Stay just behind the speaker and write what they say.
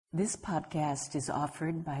This podcast is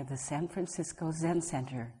offered by the San Francisco Zen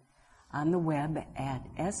Center on the web at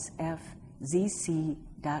sfzc.org.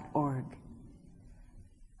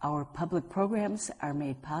 Our public programs are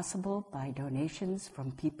made possible by donations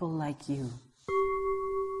from people like you.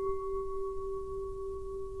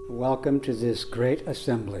 Welcome to this great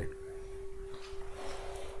assembly.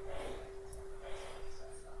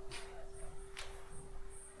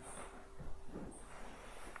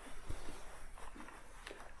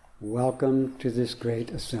 Welcome to this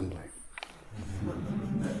great assembly.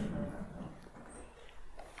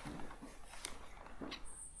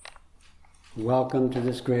 Welcome to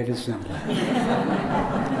this great assembly.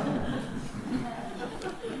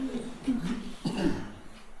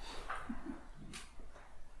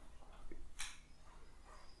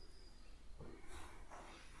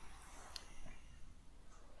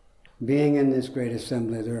 Being in this great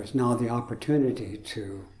assembly, there is now the opportunity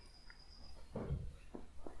to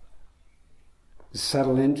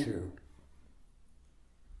settle into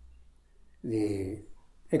the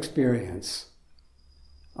experience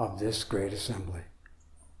of this great assembly.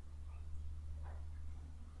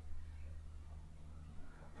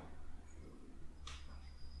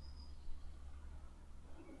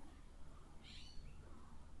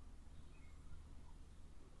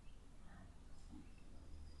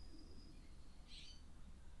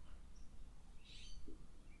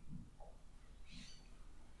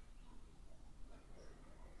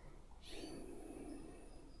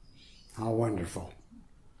 How wonderful,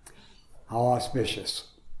 how auspicious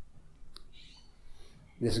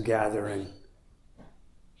this gathering.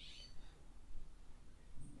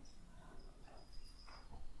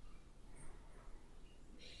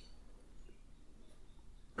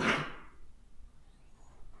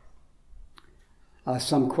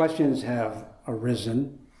 Some questions have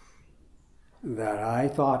arisen that I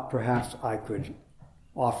thought perhaps I could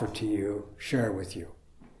offer to you, share with you.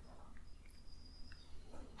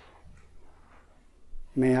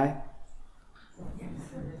 May I? Yes.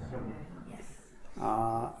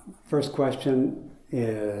 First question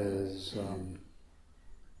is,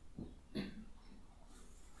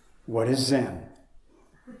 what is Zen?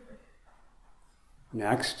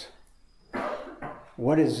 Next,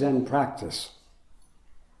 what is Zen practice?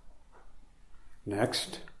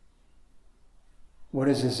 Next, what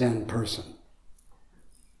is a Zen person?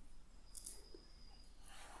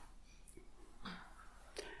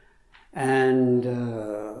 And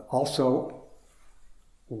also,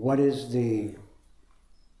 what is the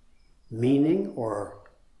meaning or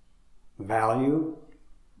value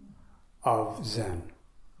of Zen?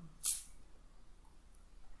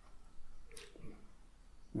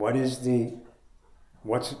 What's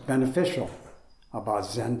beneficial about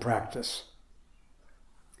Zen practice?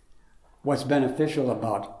 What's beneficial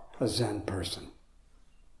about a Zen person?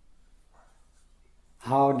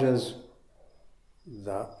 How does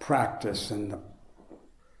the practice and the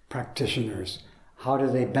practitioners, how do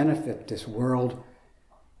they benefit this world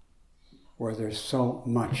where there's so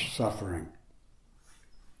much suffering?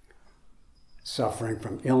 Suffering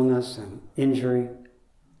from illness and injury,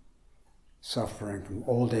 suffering from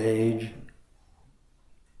old age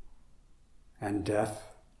and death,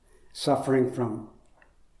 suffering from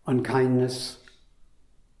unkindness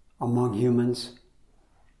among humans,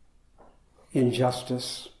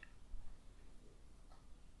 injustice,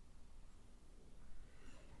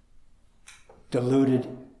 deluded,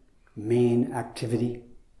 mean activity,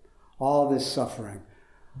 all this suffering.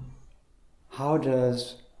 How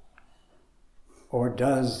does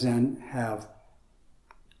Zen have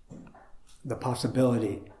the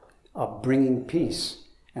possibility of bringing peace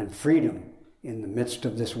and freedom in the midst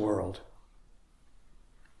of this world?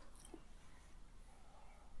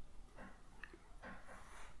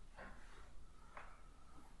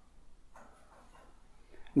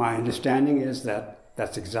 My understanding is that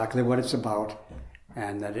that's exactly what it's about,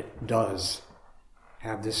 and that it does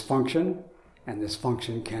have this function, and this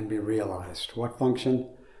function can be realized. What function?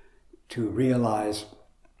 To realize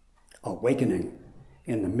awakening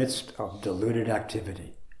in the midst of deluded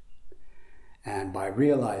activity. And by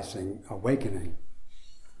realizing awakening,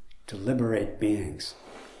 to liberate beings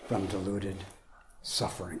from deluded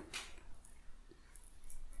suffering.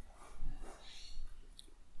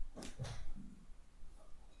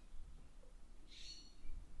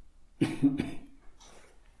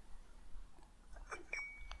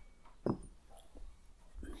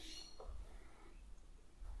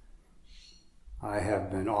 I have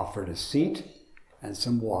been offered a seat and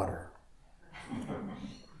some water.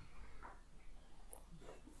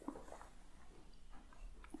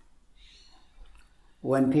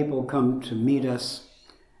 When people come to meet us,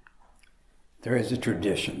 there is a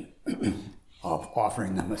tradition of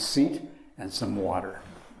offering them a seat and some water.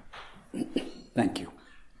 Thank you.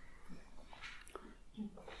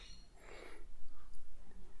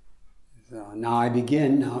 So now I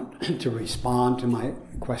begin to respond to my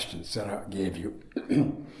questions that I gave you.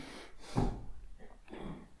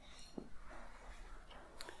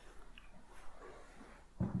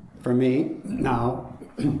 For me, now,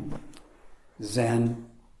 Zen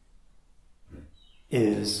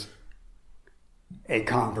is a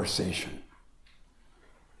conversation.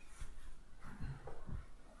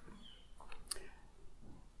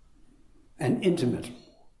 An intimate,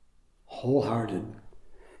 wholehearted,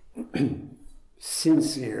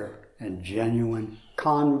 sincere, and genuine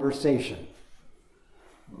conversation.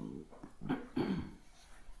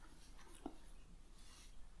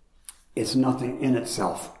 It's nothing in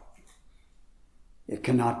itself. It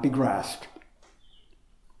cannot be grasped.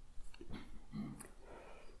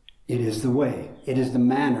 It is the way, it is the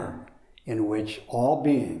manner in which all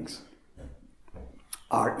beings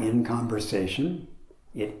are in conversation.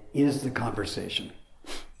 It is the conversation.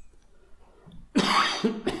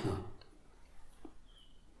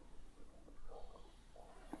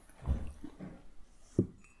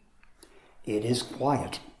 It is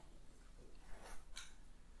quiet.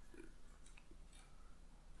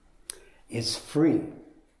 It's free.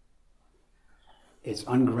 It's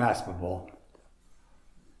ungraspable.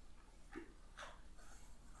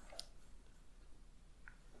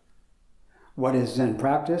 What is Zen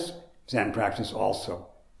practice? Zen practice also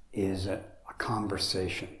is a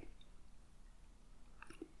conversation.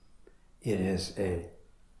 It is a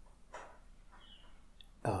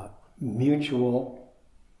mutual,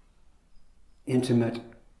 intimate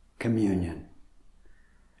communion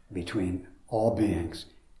between all beings,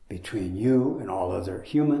 between you and all other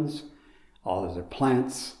humans, all other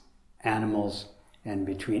plants, animals, and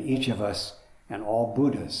between each of us and all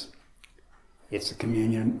Buddhas. It's a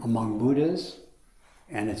communion among Buddhas,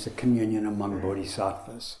 and it's a communion among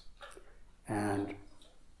Bodhisattvas. And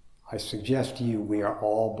I suggest to you, we are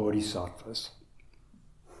all Bodhisattvas.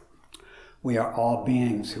 We are all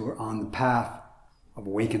beings who are on the path of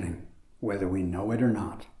awakening, whether we know it or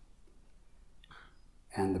not.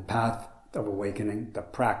 And the path of awakening, the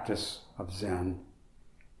practice of Zen,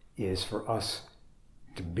 is for us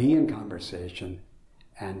to be in conversation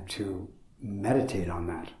and to meditate on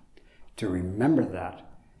that, to remember that,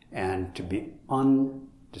 and to be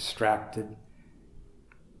undistracted,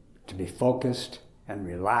 to be focused and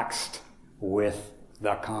relaxed with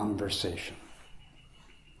the conversation.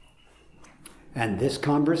 And this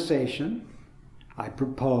conversation, I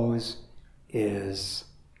propose, is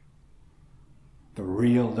the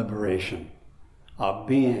real liberation of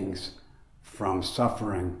beings from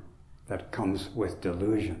suffering that comes with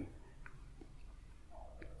delusion.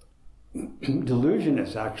 Delusion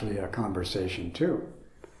is actually a conversation too.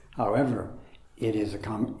 However, it is a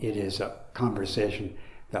conversation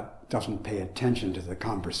that doesn't pay attention to the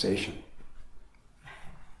conversation.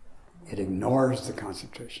 It ignores the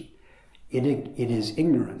concentration. It is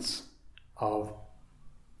ignorance of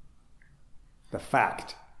the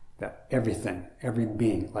fact that everything, every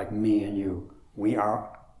being, like me and you, we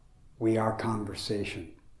are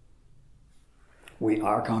conversation. We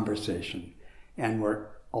are conversation, and we're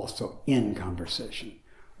also in conversation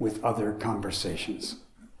with other conversations.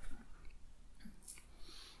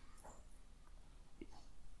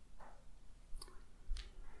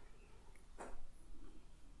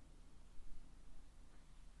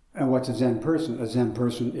 And what's a Zen person? A Zen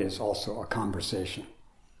person is also a conversation.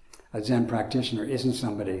 A Zen practitioner isn't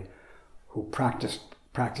somebody who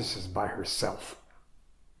practices by herself.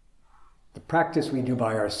 The practice we do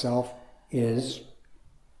by ourselves is,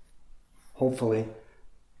 hopefully,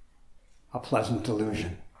 a pleasant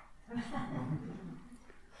delusion.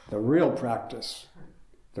 The real practice,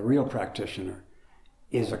 the real practitioner,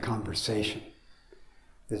 is a conversation.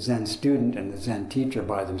 The Zen student and the Zen teacher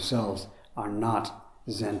by themselves are not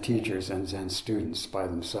Zen teachers and Zen students by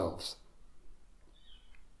themselves.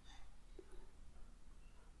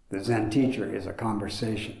 The Zen teacher is a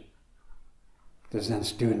conversation. The Zen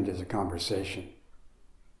student is a conversation.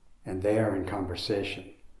 And they are in conversation.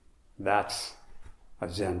 That's a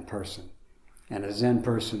Zen person. And a Zen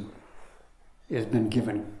person has been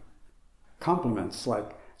given compliments,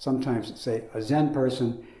 like sometimes say a Zen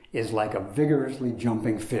person is like a vigorously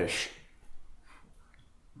jumping fish.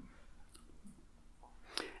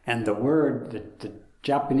 And the word, the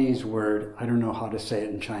Japanese word, I don't know how to say it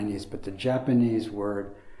in Chinese, but the Japanese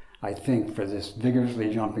word, I think, for this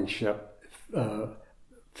vigorously jumping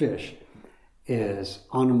fish is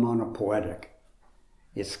onomatopoetic.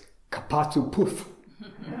 It's kapatsu puf.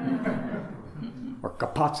 or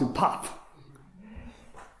kapatsu pop.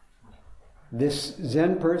 This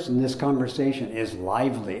Zen person, this conversation is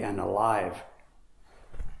lively and alive.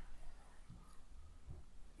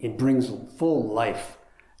 It brings full life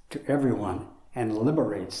to everyone and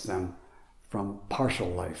liberates them from partial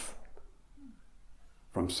life,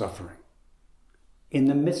 from suffering. In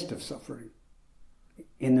the midst of suffering,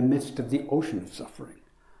 in the midst of the ocean of suffering,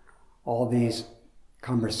 all these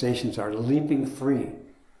conversations are leaping free.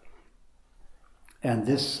 And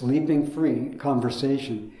this leaping free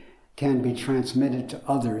conversation can be transmitted to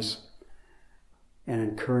others and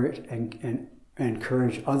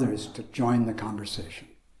encourage others to join the conversation.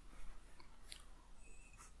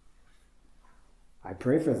 I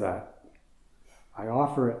pray for that. I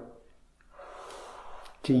offer it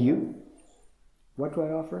to you. What do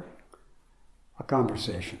I offer? A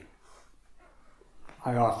conversation.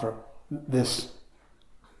 I offer this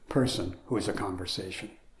person who is a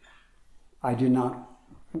conversation. I do not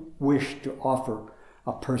wish to offer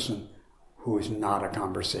a person who is not a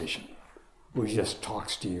conversation, who just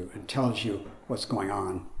talks to you and tells you what's going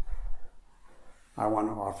on. I want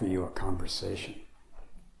to offer you a conversation.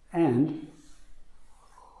 And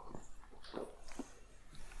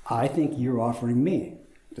I think you're offering me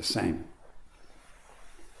the same.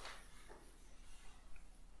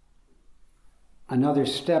 Another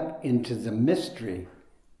step into the mystery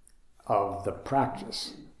of the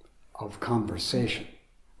practice of conversation,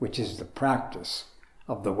 which is the practice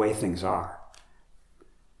of the way things are.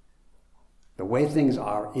 The way things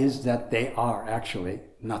are is that they are actually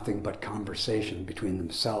nothing but conversation between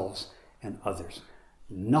themselves and others.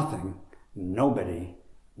 Nothing, nobody,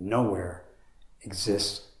 nowhere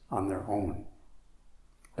exists on their own.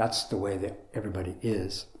 That's the way that everybody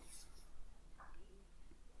is.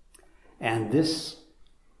 And this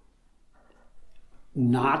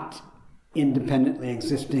not independently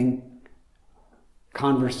existing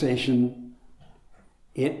conversation,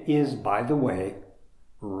 it is, by the way,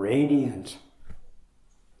 radiant.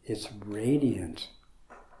 It's radiant.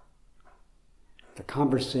 The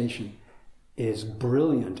conversation is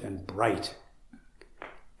brilliant and bright,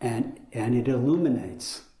 and it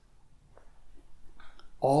illuminates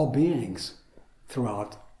all beings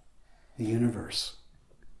throughout the universe.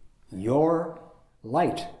 Your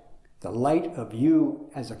light, the light of you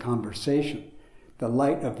as a conversation, the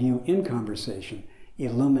light of you in conversation,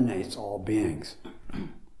 illuminates all beings.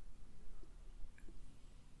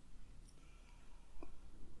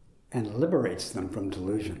 And liberates them from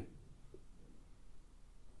delusion.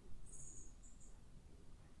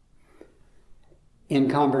 In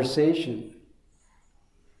conversation,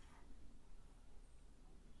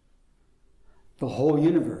 the whole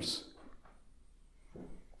universe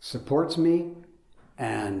supports me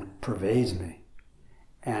and pervades me.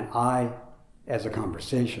 And I, as a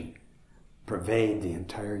conversation, pervade the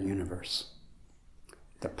entire universe.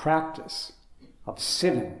 The practice of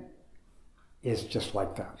sitting is just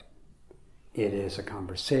like that. It is a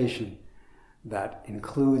conversation that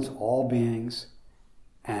includes all beings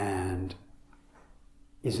and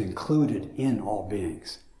is included in all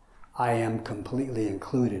beings. I am completely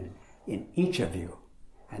included in each of you.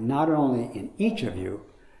 And not only in each of you,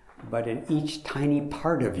 but in each tiny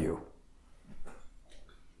part of you.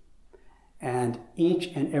 And each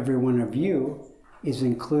and every one of you is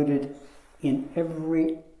included in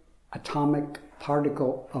every atomic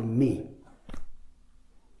particle of me.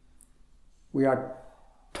 We are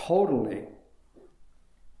totally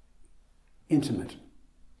intimate.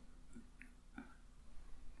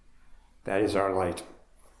 That is our light.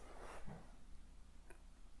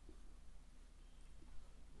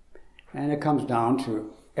 And it comes down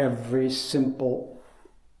to every simple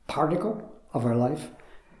particle of our life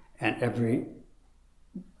and every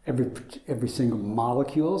single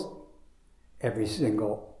molecule, every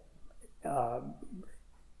single...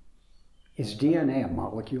 is DNA a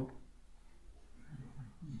molecule?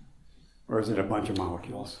 Or is it a bunch of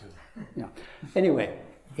molecules? Yeah. Anyway,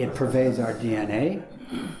 it pervades our DNA.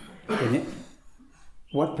 And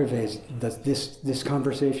what pervades? This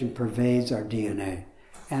conversation pervades our DNA.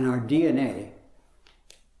 And our DNA,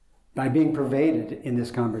 by being pervaded in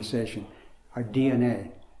this conversation, our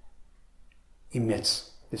DNA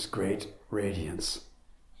emits this great radiance.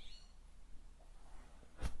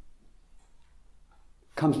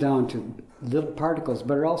 Comes down to little particles,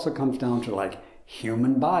 but it also comes down to like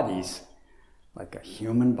human bodies, like a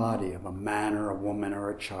human body of a man or a woman or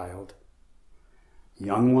a child.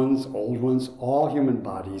 Young ones, old ones, all human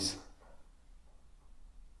bodies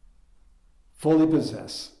fully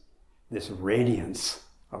possess this radiance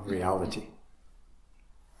of reality.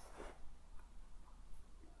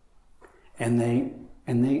 And they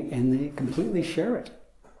and they completely share it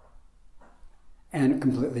and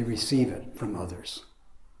completely receive it from others.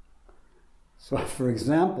 So, for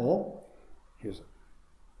example, here's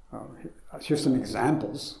some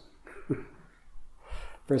examples.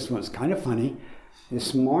 First one's kind of funny.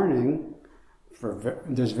 This morning,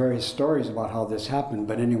 there's various stories about how this happened,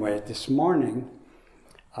 but anyway, this morning,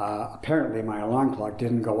 apparently my alarm clock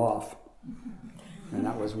didn't go off. And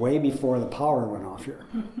that was way before the power went off here.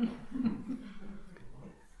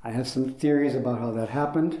 I have some theories about how that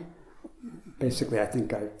happened. Basically, I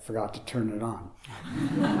think I forgot to turn it on.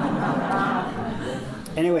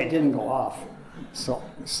 Anyway, it didn't go off.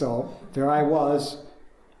 So there I was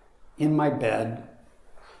in my bed,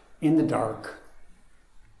 in the dark,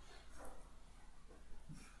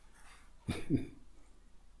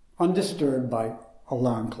 undisturbed by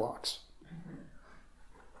alarm clocks.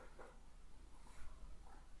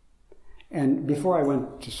 And before I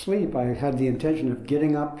went to sleep, I had the intention of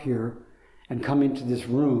getting up here and coming to this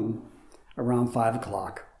room around 5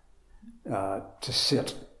 o'clock to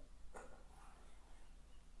sit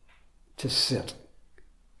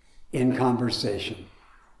in conversation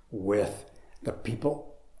with the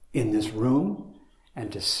people in this room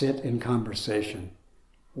and to sit in conversation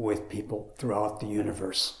with people throughout the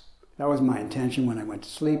universe. That was my intention when I went to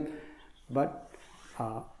sleep,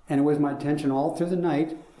 and it was my intention all through the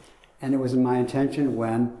night, and it was my intention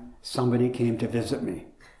when somebody came to visit me.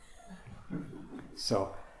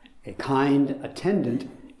 So a kind attendant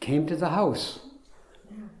came to the house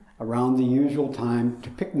around the usual time to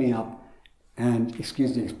pick me up and,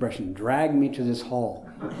 excuse the expression, drag me to this hall.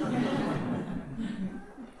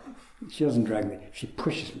 She doesn't drag me, she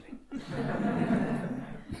pushes me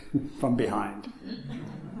from behind.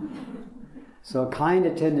 So a kind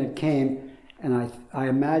attendant came, and I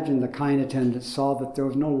imagine the kind attendant saw that there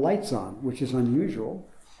was no lights on, which is unusual.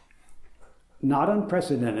 Not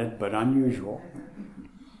unprecedented, but unusual.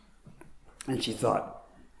 And she thought,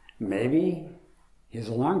 maybe his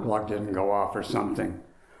alarm clock didn't go off or something.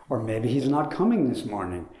 Or maybe he's not coming this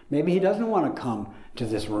morning. Maybe he doesn't want to come to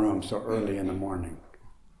this room so early in the morning.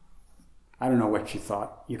 I don't know what she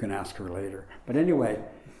thought. You can ask her later. But anyway,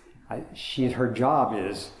 her job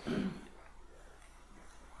is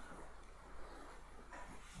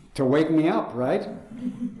to wake me up, right?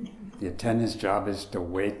 The attendant's job is to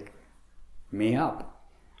wake me up.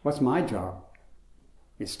 What's my job?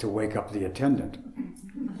 It's to wake up the attendant.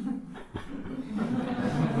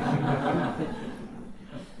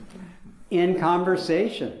 In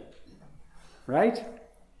conversation, right?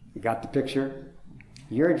 You got the picture?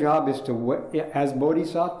 Your job is as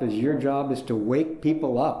bodhisattvas, your job is to wake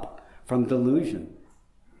people up from delusion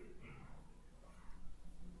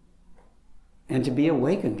and to be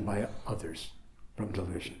awakened by others from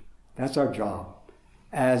delusion. That's our job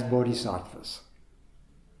as bodhisattvas,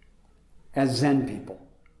 as Zen people.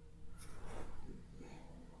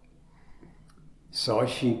 So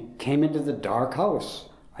she came into the dark house.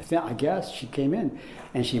 I guess she came in,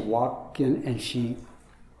 and she walked in, and she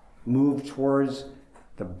moved towards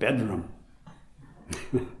the bedroom.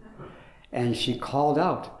 And she called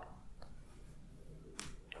out.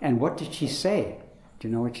 And what did she say? Do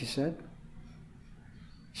you know what she said?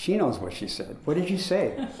 She knows what she said. What did you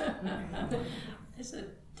say? I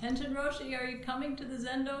said, Tenshin Roshi, are you coming to the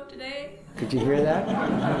Zendo today? Could you hear that?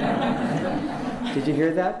 Did you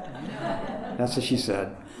hear that? That's what she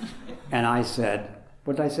said. And I said,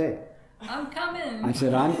 what did I say? I'm coming. I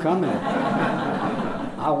said, I'm coming.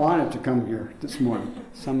 I wanted to come here this morning.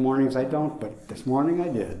 Some mornings I don't, but this morning I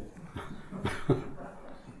did.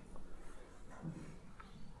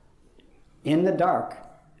 In the dark,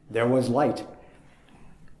 there was light.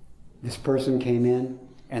 This person came in,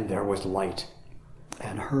 and there was light.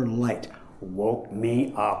 And her light woke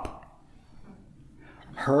me up.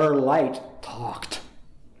 Her light talked.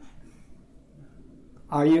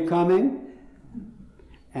 Are you coming?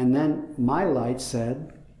 And then my light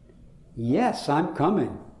said, yes, I'm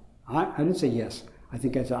coming. I didn't say yes. I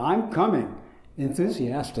think I said, I'm coming,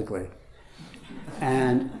 enthusiastically.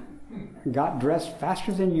 And got dressed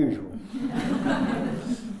faster than usual.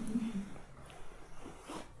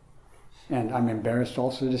 And I'm embarrassed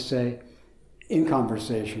also to say, in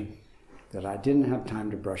conversation, that I didn't have time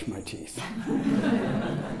to brush my teeth.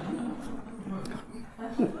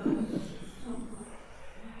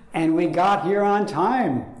 And we got here on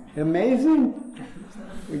time. Amazing.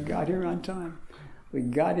 We got here on time. We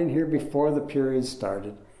got in here before the period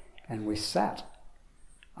started, and we sat.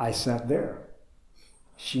 I sat there.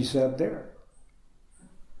 She sat there.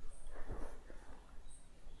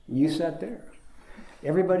 You sat there.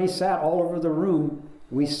 Everybody sat all over the room.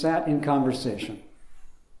 We sat in conversation.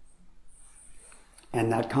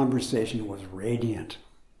 And that conversation was radiant.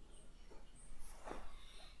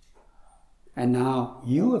 And now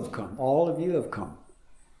you have come, all of you have come,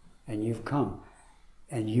 and you've come,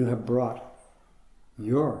 and you have brought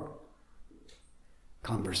your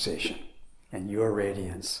conversation and your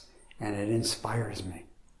radiance, and it inspires me.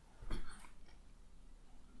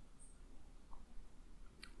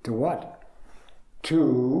 To what?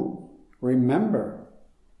 To remember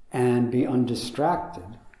and be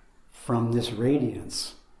undistracted from this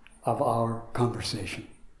radiance of our conversation.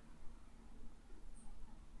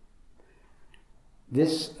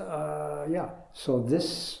 So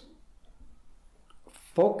this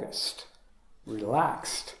focused,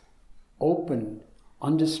 relaxed, open,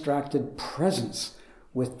 undistracted presence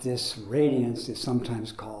with this radiance is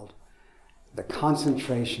sometimes called the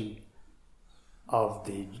concentration of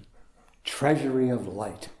the treasury of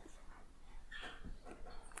light.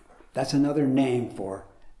 That's another name for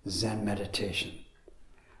Zen meditation.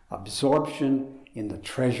 Absorption in the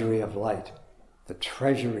treasury of light, the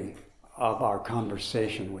treasury of our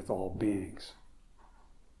conversation with all beings.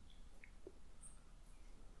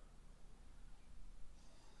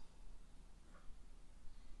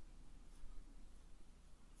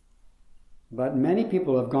 But many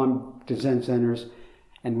people have gone to Zen centers,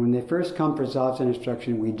 and when they first come for Zazen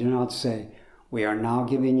instruction, we do not say, we are now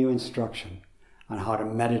giving you instruction on how to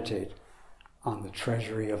meditate on the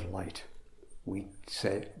treasury of light. We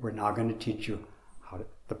say, we're now going to teach you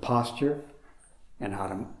the posture and how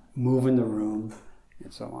to move in the room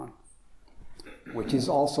and so on. Which is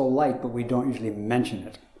also light, but we don't usually mention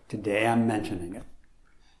it. Today I'm mentioning it.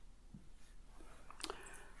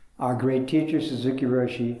 Our great teacher, Suzuki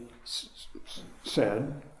Roshi,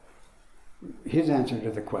 said, his answer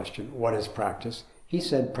to the question, what is practice? He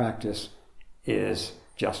said practice is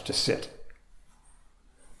just to sit.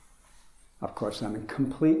 Of course, I'm in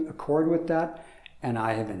complete accord with that, and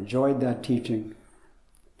I have enjoyed that teaching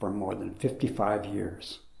for more than 55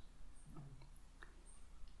 years.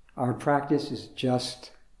 Our practice is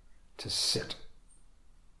just to sit.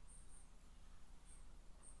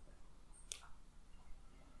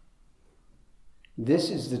 This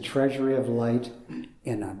is the treasury of light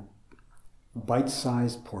in a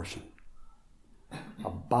bite-sized portion, a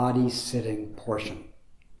body-sitting portion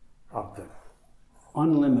of the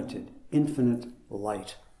unlimited, infinite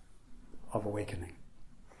light of awakening.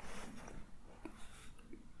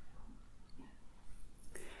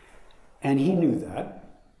 And he knew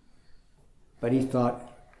that, but he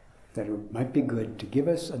thought that it might be good to give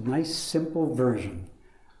us a nice, simple version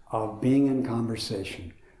of being in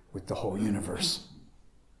conversation with the whole universe.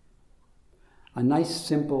 A nice,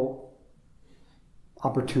 simple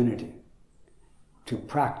opportunity to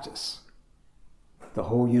practice the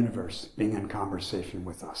whole universe being in conversation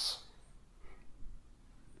with us.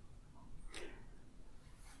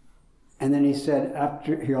 And then he said,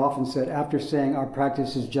 he often said, after saying our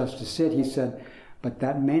practice is just to sit, he said, but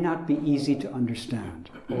that may not be easy to understand,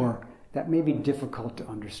 or that may be difficult to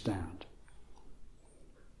understand.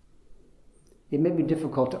 It may be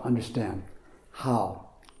difficult to understand how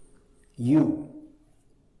you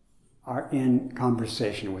are in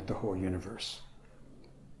conversation with the whole universe.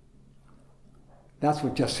 That's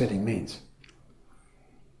what just sitting means.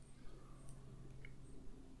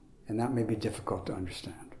 And that may be difficult to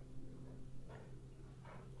understand.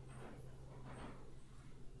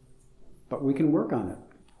 But we can work on it.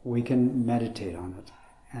 We can meditate on it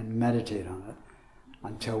and meditate on it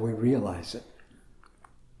until we realize it.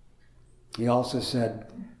 He also said,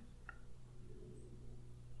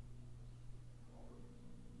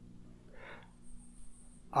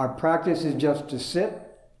 our practice is just to sit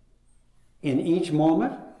in each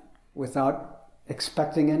moment without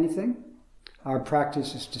expecting anything. Our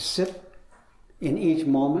practice is to sit in each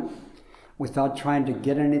moment without trying to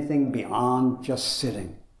get anything beyond just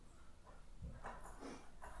sitting.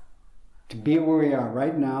 To be where we are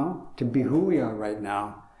right now, to be who we are right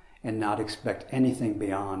now, and not expect anything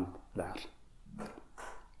beyond that.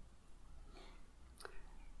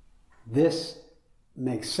 This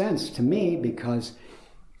makes sense to me because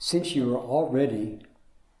since you are already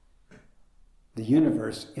the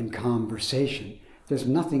universe in conversation, there's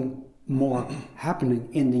nothing more happening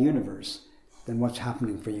in the universe than what's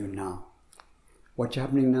happening for you now. What's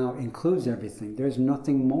happening now includes everything. There's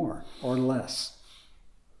nothing more or less.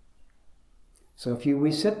 So if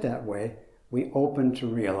we sit that way, we open to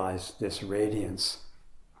realize this radiance,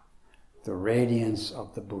 the radiance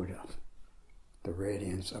of the Buddha, the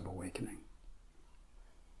radiance of awakening.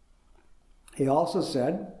 He also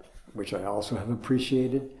said, which I also have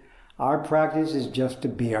appreciated, our practice is just to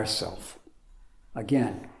be ourselves.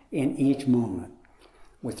 Again, in each moment,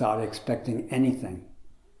 without expecting anything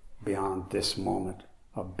beyond this moment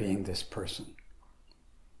of being this person.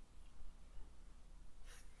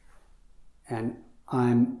 And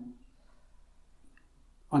I'm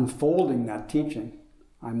unfolding that teaching.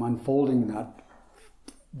 I'm unfolding that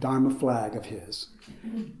Dharma flag of his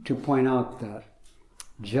to point out that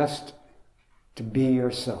just to be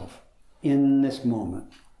yourself in this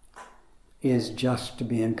moment is just to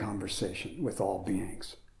be in conversation with all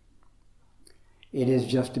beings. It is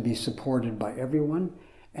just to be supported by everyone,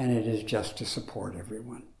 and it is just to support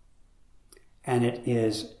everyone. And it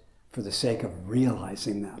is for the sake of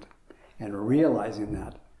realizing that. And realizing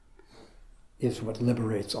that is what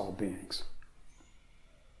liberates all beings.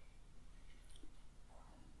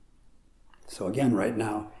 So again, right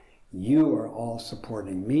now, you are all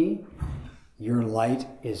supporting me. Your light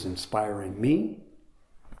is inspiring me.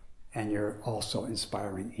 And you're also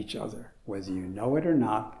inspiring each other. Whether you know it or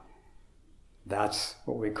not, that's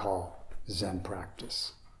what we call Zen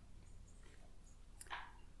practice.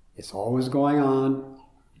 It's always going on.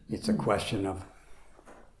 It's a question of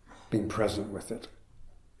being present with it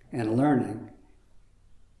and learning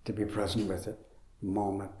to be present with it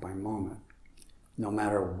moment by moment, no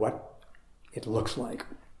matter what it looks like.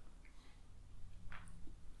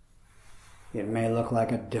 It may look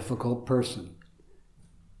like a difficult person,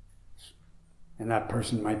 and that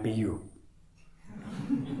person might be you.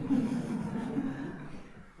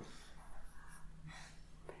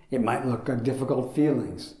 It might look like difficult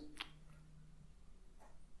feelings,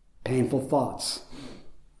 painful thoughts.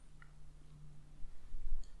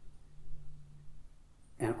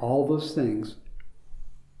 And all those things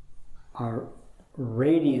are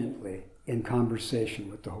radiantly in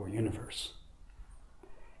conversation with the whole universe.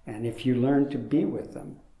 And if you learn to be with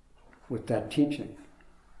them, with that teaching,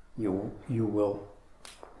 you will,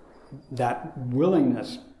 that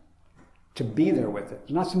willingness to be there with it,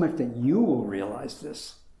 not so much that you will realize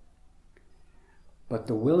this, but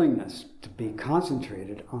the willingness to be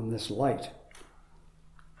concentrated on this light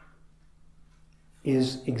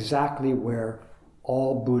is exactly where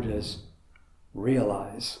all Buddhas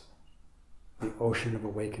realize the ocean of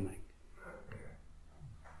awakening.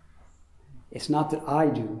 It's not that I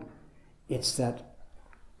do, it's that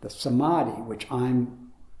the samadhi which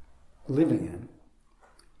I'm living in,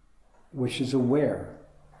 which is aware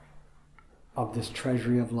of this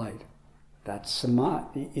treasury of light, that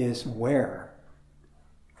samadhi is where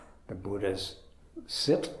the Buddhas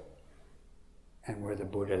sit and where the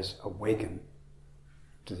Buddhas awaken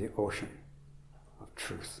to the ocean of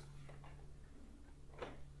truth.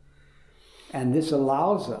 And this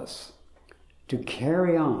allows us to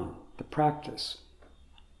carry on the practice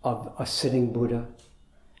of a sitting Buddha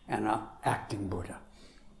and an acting Buddha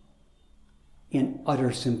in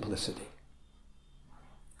utter simplicity.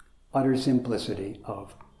 Utter simplicity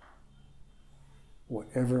of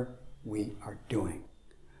whatever we are doing,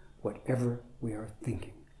 whatever we are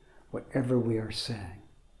thinking, whatever we are saying,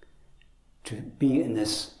 to be in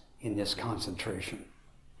this concentration.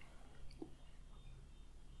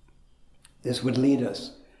 This would lead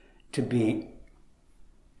us to be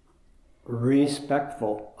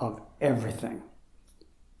respectful of everything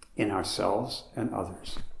in ourselves and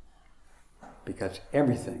others, because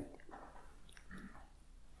everything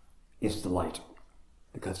is the light,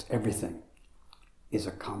 because everything is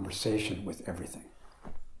a conversation with everything.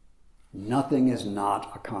 Nothing is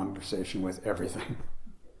not a conversation with everything.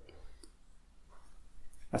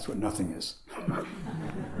 That's what nothing is.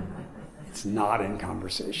 It's not in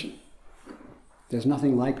conversation. There's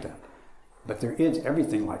nothing like that. But there is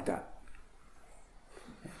everything like that.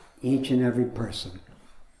 Each and every person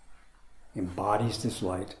embodies this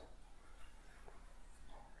light,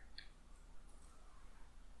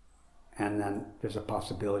 and then there's a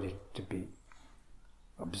possibility to be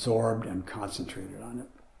absorbed and concentrated on it.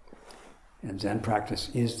 And Zen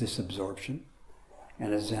practice is this absorption,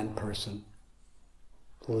 and a Zen person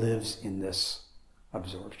lives in this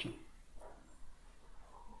absorption.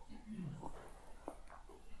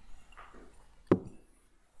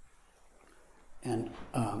 And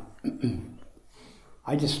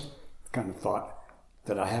I just kind of thought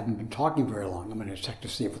that I haven't been talking very long. I'm going to check to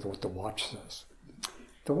see what the watch says.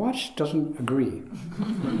 The watch doesn't agree.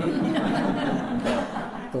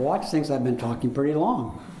 The watch thinks I've been talking pretty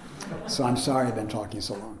long. So I'm sorry I've been talking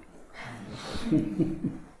so long.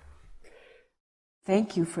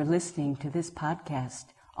 Thank you for listening to this podcast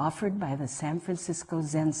offered by the San Francisco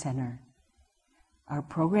Zen Center. Our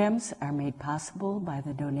programs are made possible by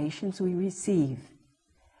the donations we receive.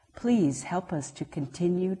 Please help us to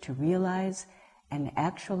continue to realize and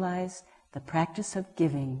actualize the practice of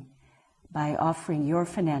giving by offering your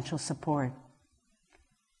financial support.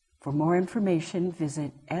 For more information,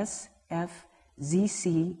 visit sfzc.org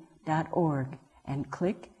and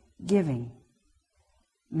click Giving.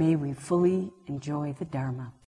 May we fully enjoy the Dharma.